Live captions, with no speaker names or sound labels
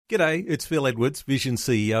G'day, it's Phil Edwards, Vision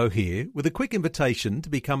CEO here, with a quick invitation to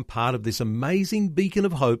become part of this amazing beacon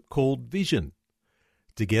of hope called Vision.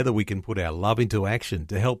 Together we can put our love into action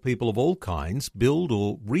to help people of all kinds build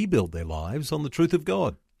or rebuild their lives on the truth of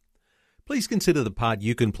God. Please consider the part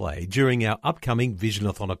you can play during our upcoming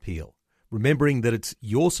Visionathon appeal, remembering that it's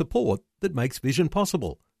your support that makes Vision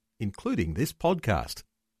possible, including this podcast.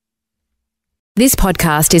 This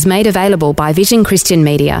podcast is made available by Vision Christian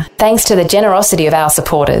Media, thanks to the generosity of our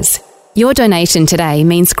supporters. Your donation today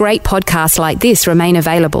means great podcasts like this remain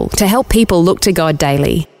available to help people look to God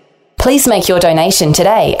daily. Please make your donation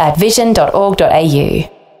today at vision.org.au.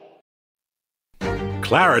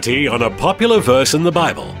 Clarity on a popular verse in the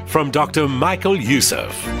Bible from Dr. Michael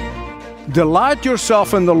Youssef. Delight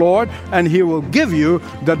yourself in the Lord, and He will give you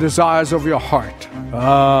the desires of your heart.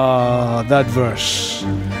 That verse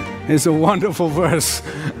is a wonderful verse.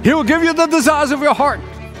 He will give you the desires of your heart.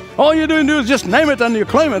 All you do is just name it and you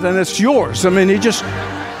claim it and it's yours. I mean,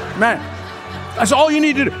 that's all you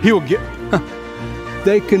need to do. He will give.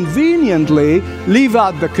 They conveniently leave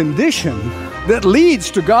out the condition that leads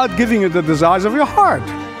to God giving you the desires of your heart.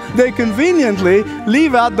 They conveniently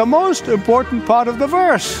leave out the most important part of the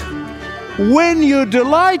verse. When you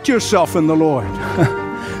delight yourself in the Lord,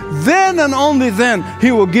 then and only then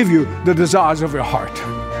He will give you the desires of your heart.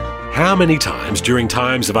 How many times during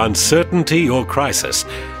times of uncertainty or crisis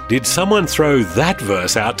did someone throw that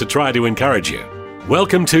verse out to try to encourage you?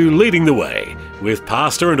 Welcome to Leading the Way, with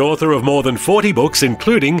pastor and author of more than 40 books,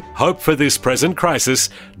 including Hope for This Present Crisis,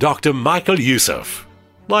 Dr. Michael Youssef.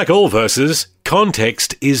 Like all verses,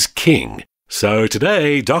 context is king. So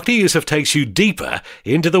today, Dr. Youssef takes you deeper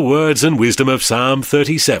into the words and wisdom of Psalm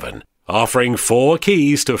 37, offering 4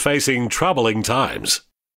 keys to facing troubling times.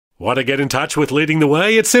 Want to get in touch with Leading the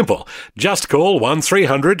Way? It's simple. Just call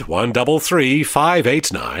 1300 133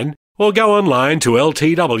 589 or go online to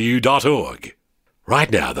ltw.org.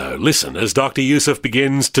 Right now, though, listen as Dr. Youssef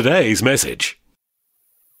begins today's message.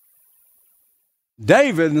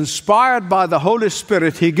 David, inspired by the Holy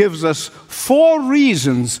Spirit, he gives us 4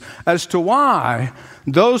 reasons as to why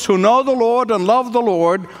those who know the Lord and love the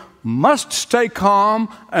Lord must stay calm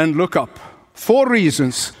and look up. 4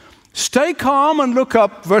 reasons. Stay calm and look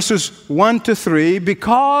up, verses 1 to 3,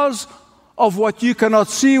 because of what you cannot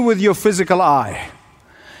see with your physical eye.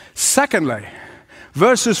 Secondly,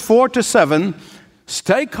 verses 4 to 7,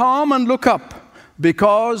 stay calm and look up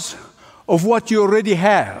because of what you already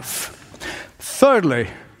have. Thirdly,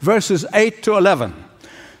 verses 8 to 11,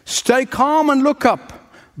 stay calm and look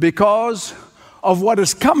up because of what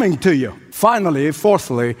is coming to you. Finally,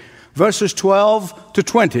 fourthly, verses 12 to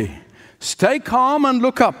 20, stay calm and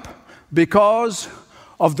look up because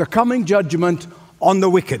of the coming judgment on the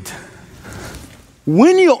wicked.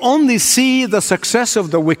 When you only see the success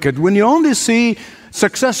of the wicked, when you only see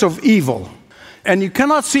success of evil, and you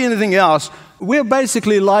cannot see anything else, we're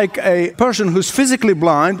basically like a person who's physically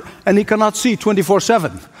blind and he cannot see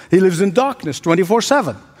 24/7. He lives in darkness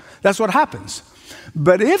 24/7. That's what happens.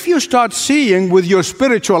 But if you start seeing with your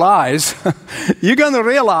spiritual eyes, you're going to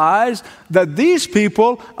realize that these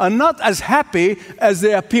people are not as happy as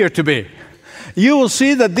they appear to be. You will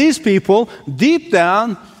see that these people, deep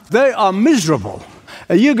down, they are miserable.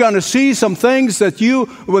 You're going to see some things that you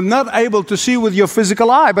were not able to see with your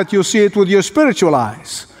physical eye, but you'll see it with your spiritual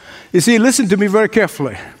eyes. You see, listen to me very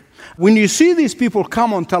carefully. When you see these people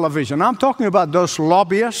come on television, I'm talking about those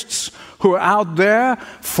lobbyists who are out there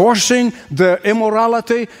forcing the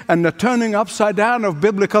immorality and the turning upside down of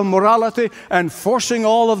biblical morality and forcing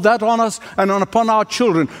all of that on us and upon our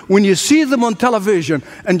children. When you see them on television,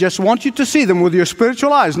 and just want you to see them with your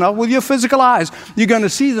spiritual eyes, not with your physical eyes, you're going to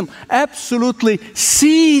see them absolutely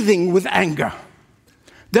seething with anger.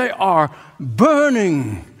 They are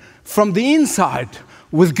burning from the inside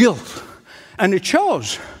with guilt. And it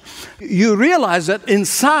shows. You realize that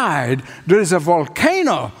inside there is a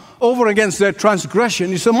volcano over against their transgression.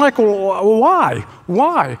 You say, Michael, why?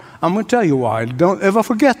 Why? I'm going to tell you why. Don't ever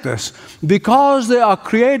forget this. Because they are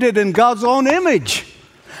created in God's own image.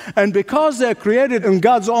 And because they're created in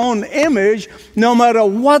God's own image, no matter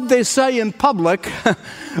what they say in public,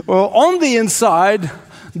 on the inside,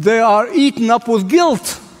 they are eaten up with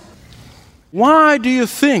guilt. Why do you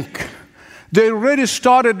think they already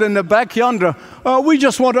started in the back yonder? We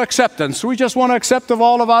just want acceptance. We just want to accept of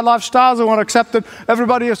all of our lifestyles. We want to accept it.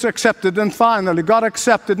 Everybody is accepted. And finally, God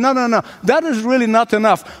accepted. No. That is really not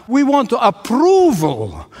enough. We want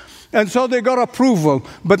approval. And so they got approval.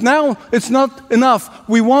 But now it's not enough.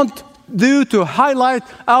 We want you to highlight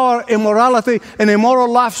our immorality and immoral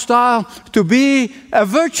lifestyle to be a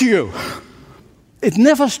virtue. It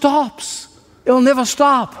never stops. It will never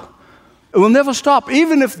stop. It will never stop.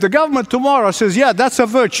 Even if the government tomorrow says, yeah, that's a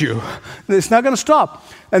virtue, it's not going to stop.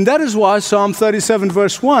 And that is why Psalm 37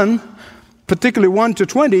 verse 1, particularly 1 to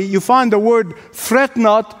 20, you find the word fret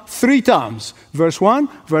not 3 times. Verse 1,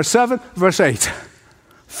 verse 7, verse 8.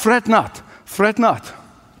 Fret not, fret not.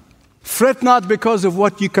 Fret not because of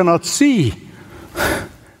what you cannot see.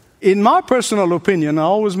 In my personal opinion, I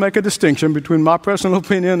always make a distinction between my personal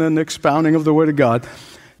opinion and the expounding of the Word of God.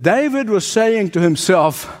 David was saying to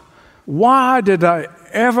himself, why did I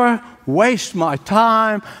ever waste my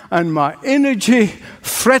time and my energy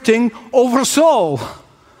fretting over Saul?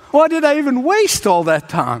 Why did I even waste all that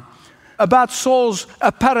time about Saul's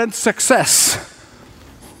apparent success?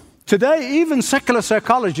 Today, even secular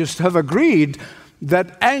psychologists have agreed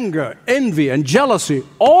that anger, envy, and jealousy,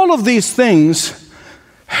 all of these things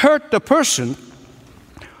hurt the person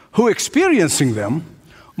who is experiencing them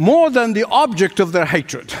more than the object of their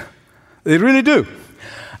hatred. They really do.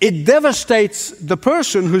 It devastates the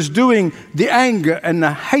person who's doing the anger and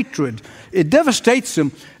the hatred. It devastates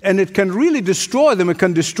them, and it can really destroy them. It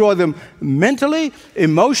can destroy them mentally,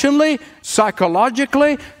 emotionally,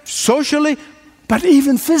 psychologically, socially, but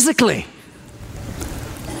even physically.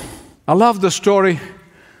 I love the story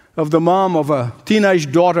of the mom of a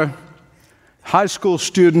teenage daughter, high school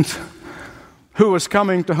student, who was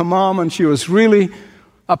coming to her mom, and she was really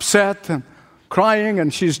upset and crying,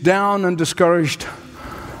 and she's down and discouraged.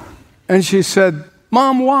 And she said,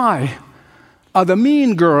 Mom, why are the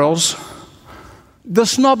mean girls, the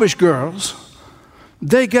snobbish girls,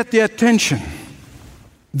 they get the attention,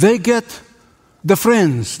 they get the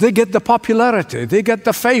friends, they get the popularity, they get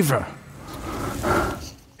the favor?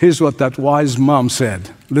 Here's what that wise mom said.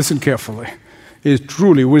 Listen carefully. It's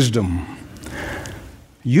truly wisdom.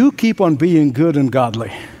 You keep on being good and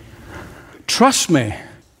godly. Trust me,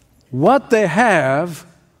 what they have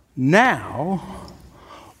now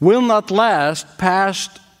will not last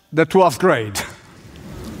past the 12th grade.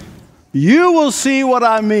 You will see what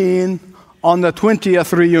I mean on the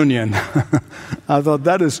 20th reunion. I thought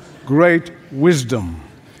that is great wisdom.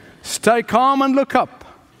 Stay calm and look up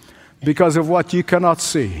because of what you cannot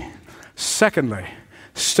see. Secondly,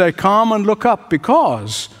 stay calm and look up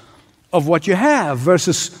because of what you have,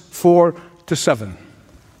 verses 4 to 7.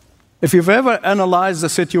 If you've ever analyzed the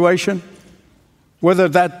situation, whether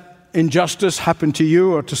that injustice happened to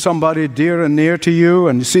you or to somebody dear and near to you,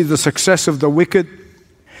 and you see the success of the wicked,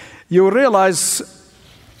 you realize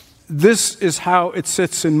this is how it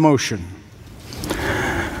sits in motion.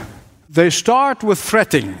 They start with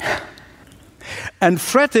fretting, and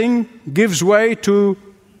fretting gives way to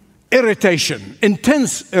irritation,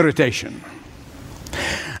 intense irritation.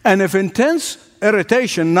 And if intense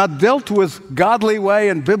irritation not dealt with godly way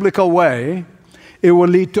and biblical way, it will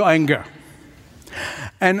lead to anger.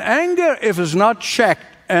 And anger, if it's not checked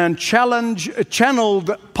and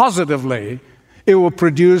channeled positively, it will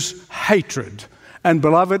produce hatred. And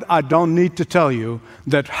beloved, I don't need to tell you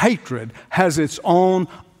that hatred has its own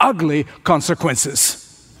ugly consequences.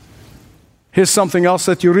 Here's something else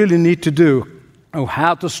that you really need to do.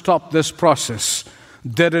 How to stop this process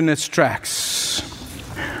dead in its tracks.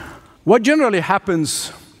 What generally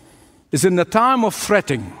happens is in the time of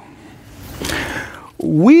fretting,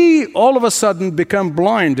 we all of a sudden become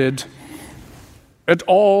blinded at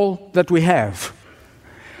all that we have.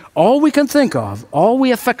 All we can think of, all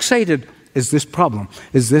we are fixated is this problem,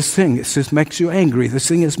 is this thing. This makes you angry. This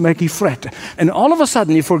thing is making you fret. And all of a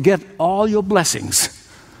sudden you forget all your blessings.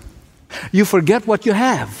 You forget what you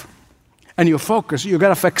have. And you focus, you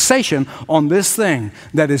got a fixation on this thing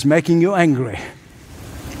that is making you angry.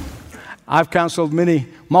 I've counseled many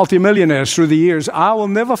multimillionaires through the years. I will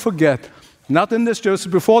never forget, not in this church,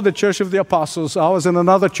 before the Church of the Apostles, I was in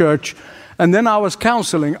another church, and then I was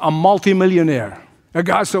counseling a multimillionaire, a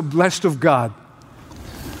guy so blessed of God.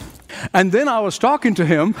 And then I was talking to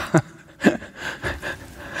him,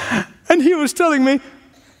 and he was telling me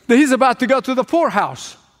that he's about to go to the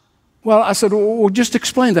poorhouse. Well, I said, well, just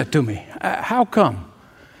explain that to me. How come?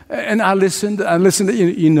 And I listened.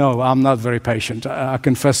 You know, I'm not very patient. I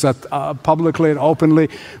confess that publicly and openly,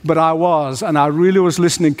 but I was, and I really was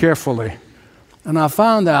listening carefully. And I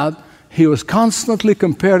found out he was constantly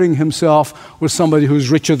comparing himself with somebody who's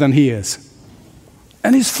richer than he is.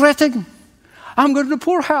 And he's fretting. I'm going to the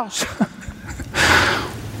poorhouse.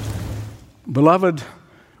 Beloved,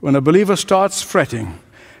 when a believer starts fretting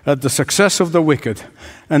at the success of the wicked,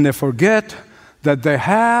 and they forget that they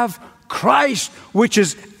have Christ, which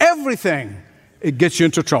is everything, it gets you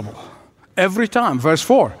into trouble. Every time. Verse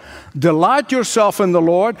 4, delight yourself in the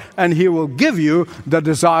Lord, and He will give you the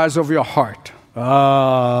desires of your heart.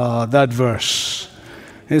 Ah, that verse.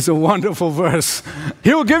 It's a wonderful verse.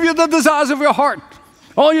 He will give you the desires of your heart.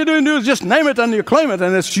 All you do is just name it and you claim it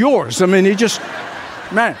and it's yours. I mean,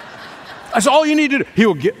 man, that's all you need to do. He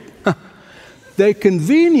will give. They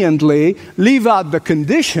conveniently leave out the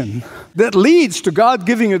condition that leads to God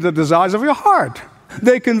giving you the desires of your heart.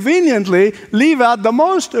 They conveniently leave out the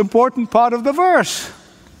most important part of the verse.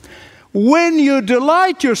 When you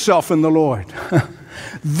delight yourself in the Lord,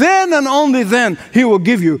 then and only then He will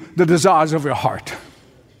give you the desires of your heart.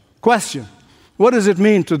 Question: what does it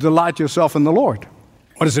mean to delight yourself in the Lord?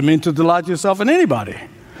 What does it mean to delight yourself in anybody?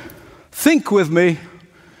 Think with me.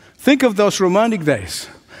 Think of those romantic days.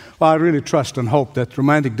 Well, I really trust and hope that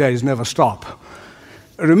romantic days never stop.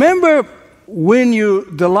 Remember when you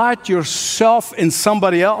delight yourself in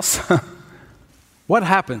somebody else? What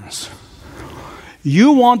happens?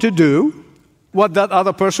 You want to do what that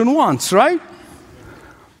other person wants, right?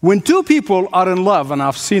 When two people are in love, and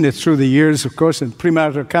I've seen it through the years, of course, in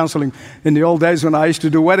premarital counseling in the old days when I used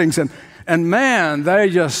to do weddings, and man, they're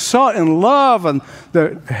just so in love, and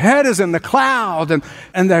their head is in the cloud,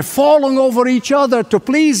 and they're falling over each other to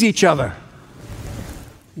please each other.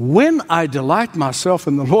 When I delight myself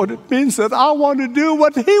in the Lord, it means that I want to do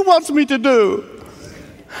what He wants me to do.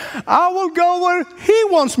 I will go where He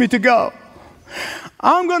wants me to go.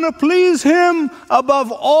 I'm going to please Him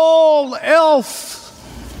above all else.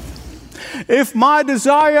 If my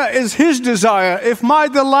desire is His desire, if my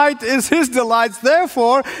delight is His delight,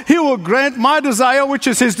 therefore He will grant my desire, which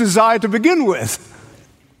is His desire to begin with.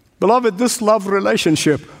 Beloved, this love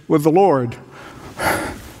relationship with the Lord,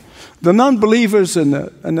 the non-believers and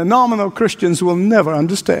the nominal Christians will never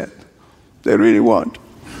understand. They really won't.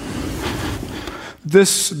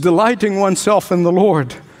 This delighting oneself in the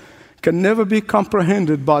Lord can never be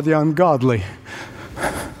comprehended by the ungodly.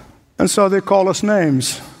 And so they call us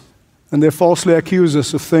names. And they falsely accuse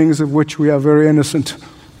us of things of which we are very innocent.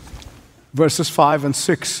 Verses 5 and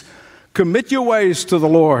 6. Commit your ways to the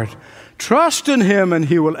Lord. Trust in Him and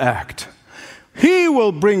He will act. He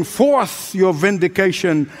will bring forth your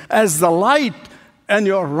vindication as the light and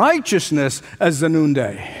your righteousness as the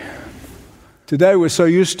noonday. Today we're so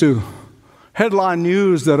used to headline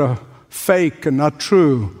news that are fake and not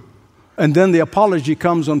true. And then the apology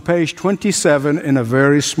comes on page 27 in a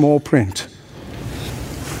very small print.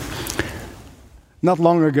 Not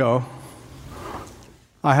long ago,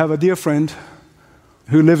 I have a dear friend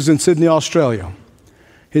who lives in Sydney, Australia.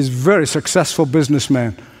 He's a very successful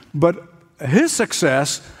businessman. But his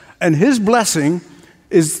success and his blessing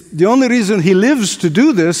is the only reason he lives to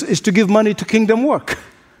do this is to give money to kingdom work.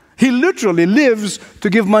 He literally lives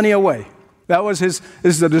to give money away. That was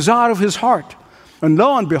is the desire of his heart. And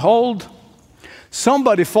lo and behold,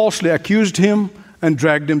 somebody falsely accused him and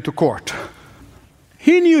dragged him to court.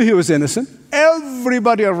 He knew he was innocent.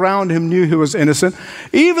 Everybody around him knew he was innocent.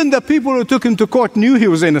 Even the people who took him to court knew he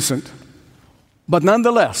was innocent. But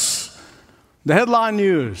nonetheless, the headline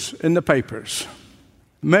news in the papers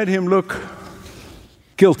made him look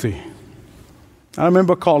guilty. I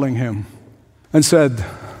remember calling him and said,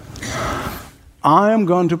 I am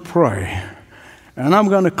going to pray and I'm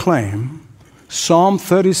going to claim Psalm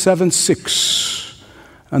 37:6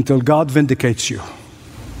 until God vindicates you.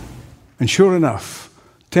 And sure enough,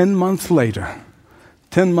 10 months later,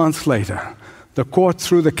 the court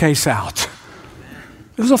threw the case out.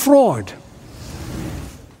 It was a fraud.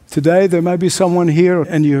 Today, there may be someone here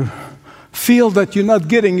and you feel that you're not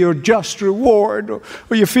getting your just reward, or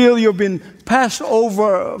you feel you've been passed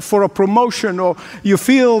over for a promotion, or you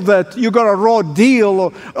feel that you got a raw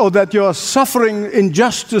deal, or that you're suffering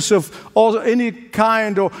injustice of any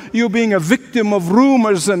kind, or you're being a victim of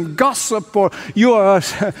rumors and gossip, or you are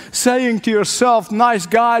saying to yourself, nice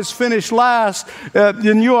guys finish last,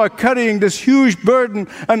 and you are carrying this huge burden,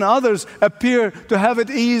 and others appear to have it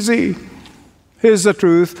easy. Here's the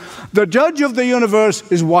truth. The judge of the universe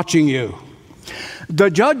is watching you. The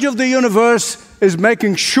judge of the universe is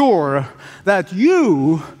making sure that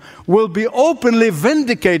you will be openly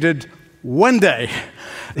vindicated one day.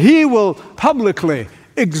 He will publicly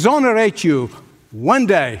exonerate you one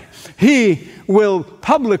day. He will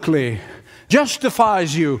publicly justify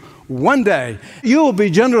you one day. You will be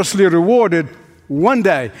generously rewarded one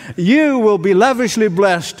day. You will be lavishly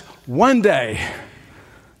blessed one day.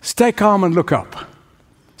 Stay calm and look up.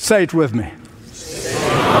 Say it with me.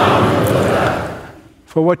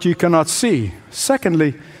 For what you cannot see.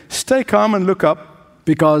 Secondly, stay calm and look up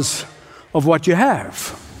because of what you have.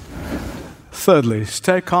 Thirdly,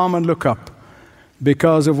 stay calm and look up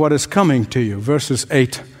because of what is coming to you. Verses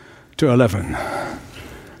 8 to 11.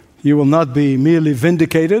 You will not be merely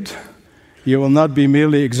vindicated, You will not be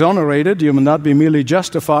merely exonerated, you will not be merely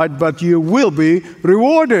justified, but you will be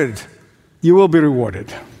rewarded. You will be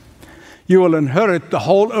rewarded. You will inherit the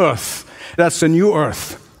whole earth. That's the new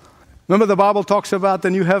earth. Remember, the Bible talks about the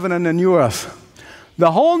new heaven and the new earth.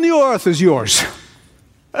 The whole new earth is yours.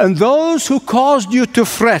 And those who caused you to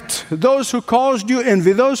fret, those who caused you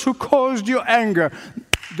envy, those who caused you anger,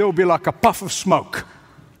 they'll be like a puff of smoke.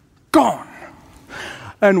 Gone.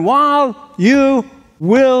 And while you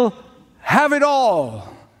will have it all,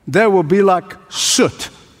 there will be like soot.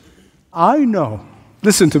 I know,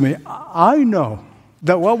 listen to me, I know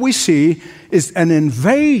that what we see is an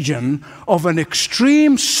invasion of an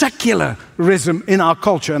extreme secularism in our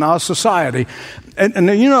culture, in our society. And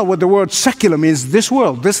you know what the word secular means, this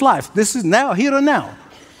world, this life, this is now, here and now.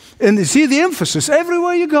 And you see the emphasis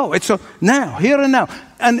everywhere you go. It's now, here and now.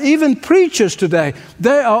 And even preachers today,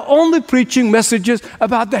 they are only preaching messages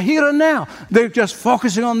about the here and now. They're just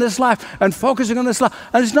focusing on this life and focusing on this life.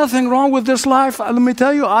 And there's nothing wrong with this life. Let me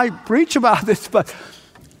tell you, I preach about it, but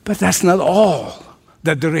that's not all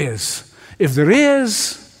that there is. If there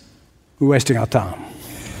is, we're wasting our time.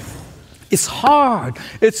 It's hard.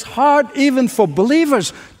 It's hard even for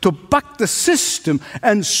believers to buck the system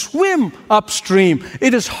and swim upstream.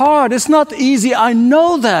 It is hard. It's not easy. I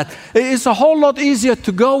know that. It's a whole lot easier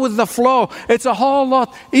to go with the flow. It's a whole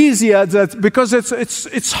lot easier because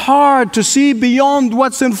it's hard to see beyond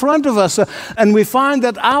what's in front of us. And we find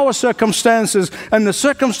that our circumstances and the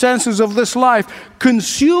circumstances of this life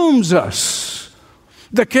consumes us.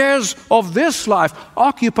 The cares of this life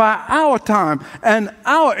occupy our time and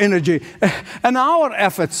our energy and our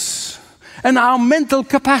efforts and our mental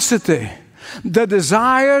capacity. The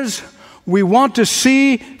desires we want to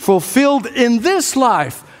see fulfilled in this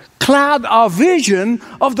life cloud our vision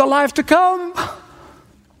of the life to come.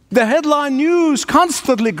 The headline news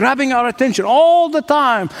constantly grabbing our attention all the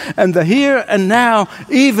time, and the here and now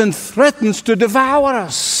even threatens to devour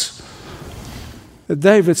us.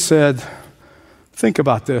 David said, think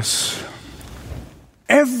about this.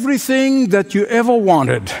 Everything that you ever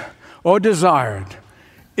wanted or desired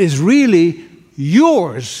is really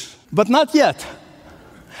yours, but not yet.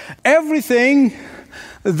 Everything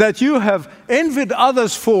that you have envied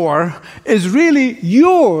others for is really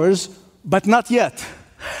yours, but not yet.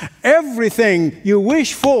 Everything you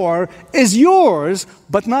wish for is yours,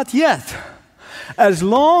 but not yet. As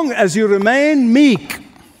long as you remain meek,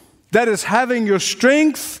 that is, having your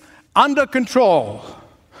strength under control,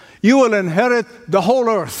 you will inherit the whole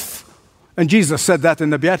earth. And Jesus said that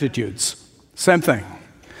in the Beatitudes. Same thing.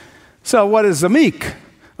 So what is a meek?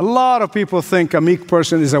 A lot of people think a meek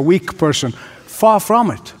person is a weak person. Far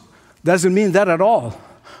from it. Doesn't mean that at all.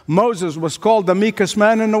 Moses was called the meekest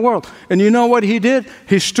man in the world. And you know what he did?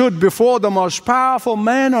 He stood before the most powerful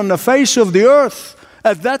man on the face of the earth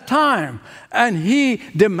at that time. And he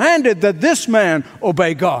demanded that this man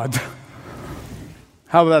obey God.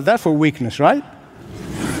 How about that for weakness, right?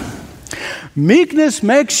 Meekness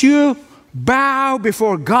makes you bow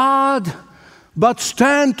before God, but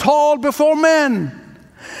stand tall before men.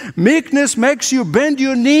 Meekness makes you bend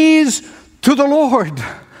your knees to the Lord,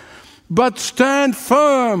 but stand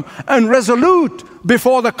firm and resolute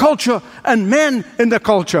before the culture and men in the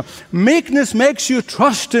culture. Meekness makes you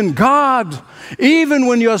trust in God, even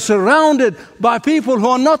when you're surrounded by people who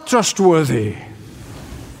are not trustworthy.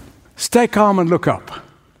 Stay calm and look up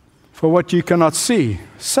for what you cannot see.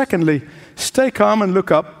 Secondly, stay calm and look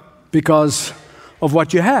up because of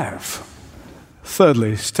what you have.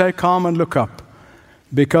 Thirdly, stay calm and look up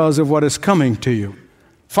because of what is coming to you.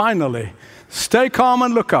 Finally, stay calm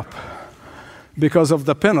and look up because of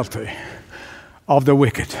the penalty of the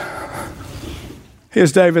wicked.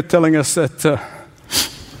 Here's David telling us that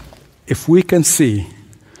if we can see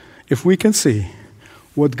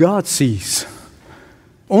what God sees,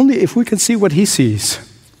 only if we can see what He sees,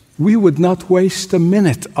 we would not waste a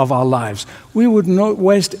minute of our lives. We would not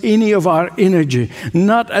waste any of our energy,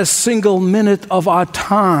 not a single minute of our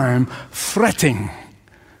time fretting,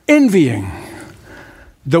 envying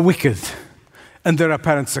the wicked and their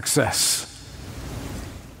apparent success.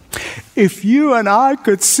 If you and I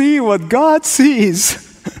could see what God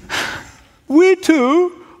sees, we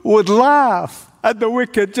too would laugh at the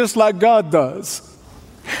wicked just like God does.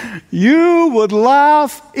 You would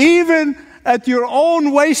laugh even at your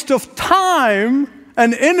own waste of time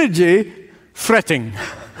and energy fretting.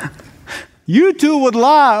 You too would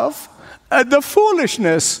laugh at the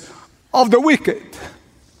foolishness of the wicked.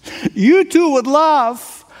 You too would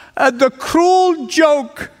laugh at the cruel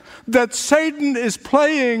joke that Satan is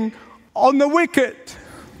playing on the wicked.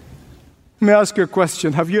 Let me ask you a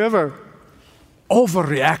question. Have you ever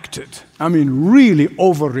overreacted? I mean, really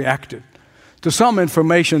overreacted to some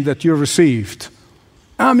information that you received.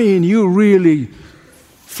 I mean, you really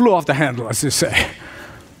flew off the handle, as they say.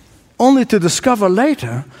 Only to discover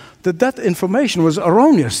later that that information was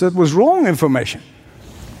erroneous, that was wrong information.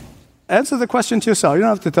 Answer the question to yourself. You don't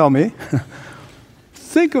have to tell me.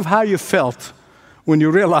 Think of how you felt when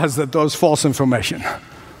you realized that that was false information.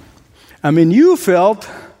 I mean, you felt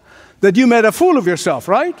that you made a fool of yourself,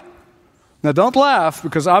 right? Now, don't laugh,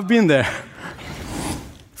 because I've been there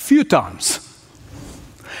few times.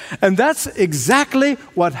 And that's exactly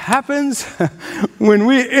what happens when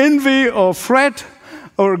we envy or fret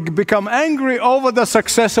or become angry over the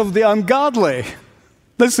success of the ungodly.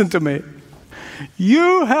 Listen to me.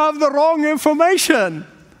 You have the wrong information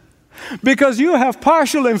because you have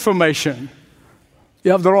partial information.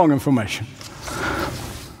 You have the wrong information.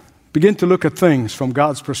 Begin to look at things from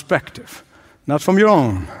God's perspective, not from your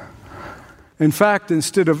own. In fact,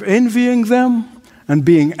 instead of envying them and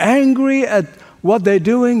being angry at what they're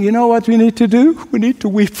doing, you know what we need to do? We need to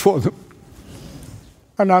weep for them.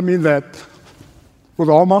 And I mean that with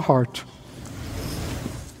all my heart.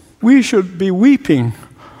 We should be weeping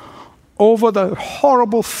over the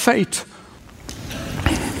horrible fate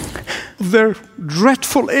of their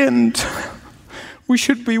dreadful end. We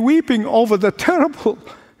should be weeping over the terrible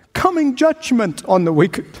coming judgment on the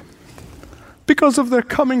wicked because of their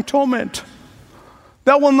coming torment.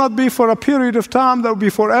 That will not be for a period of time, that will be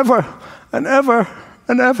forever and ever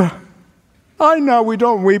and ever. I know we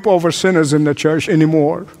don't weep over sinners in the church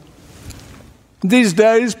anymore. These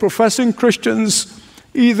days, professing Christians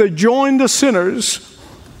either join the sinners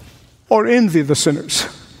or envy the sinners.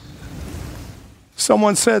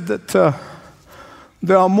 Someone said that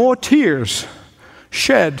there are more tears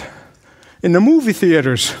shed in the movie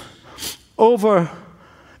theaters over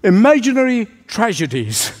imaginary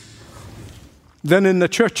tragedies than in the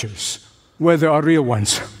churches where there are real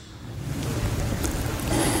ones.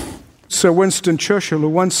 Sir Winston Churchill, who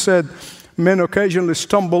once said, men occasionally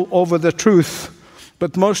stumble over the truth,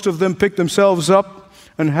 but most of them pick themselves up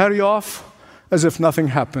and hurry off as if nothing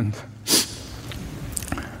happened.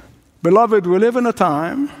 Beloved, we live in a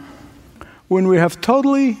time when we have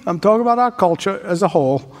totally, I'm talking about our culture as a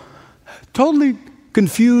whole, totally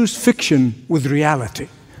confused fiction with reality.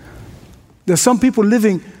 There's some people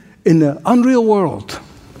living in an unreal world.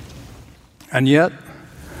 And yet,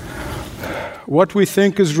 what we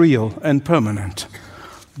think is real and permanent,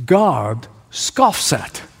 God scoffs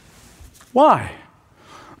at. Why?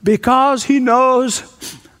 Because He knows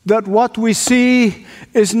that what we see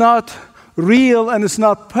is not real and it's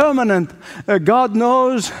not permanent. God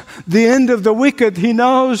knows the end of the wicked. He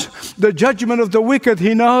knows the judgment of the wicked.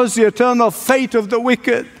 He knows the eternal fate of the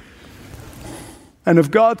wicked. And if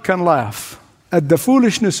God can laugh at the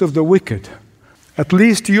foolishness of the wicked, at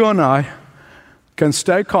least you and I can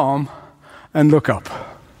stay calm and look up.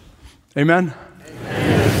 Amen?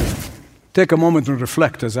 Amen. Take a moment and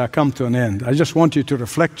reflect as I come to an end. I just want you to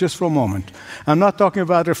reflect just for a moment. I'm not talking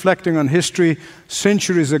about reflecting on history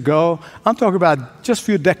centuries ago. I'm talking about just a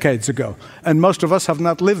few decades ago. And most of us have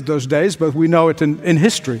not lived those days, but we know it in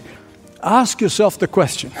history. Ask yourself the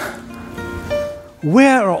question,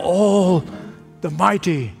 where are all the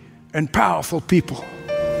mighty and powerful people?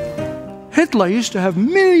 Hitler used to have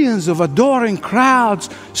millions of adoring crowds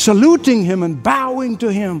saluting him and bowing to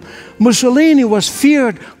him. Mussolini was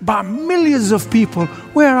feared by millions of people.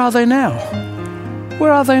 Where are they now?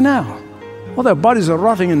 Where are they now? Well, their bodies are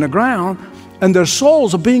rotting in the ground and their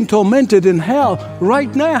souls are being tormented in hell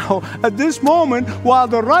right now, at this moment, while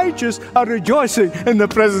the righteous are rejoicing in the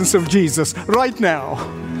presence of Jesus right now.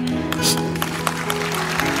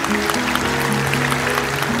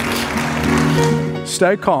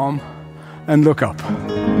 Stay calm and look up.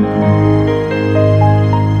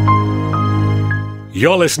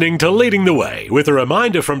 You're listening to Leading the Way, with a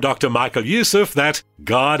reminder from Dr. Michael Youssef that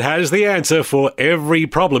God has the answer for every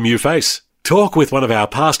problem you face. Talk with one of our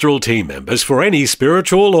pastoral team members for any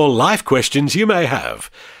spiritual or life questions you may have.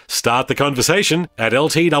 Start the conversation at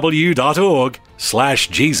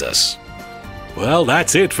ltw.org/Jesus. Well,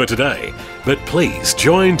 that's it for today, but please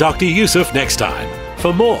join Dr. Youssef next time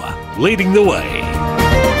for more Leading the Way.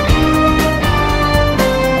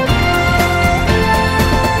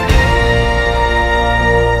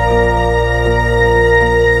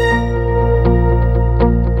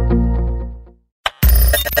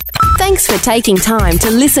 Thanks for taking time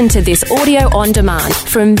to listen to this audio on demand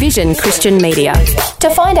from Vision Christian Media. To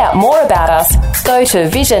find out more about us, go to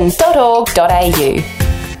vision.org.au.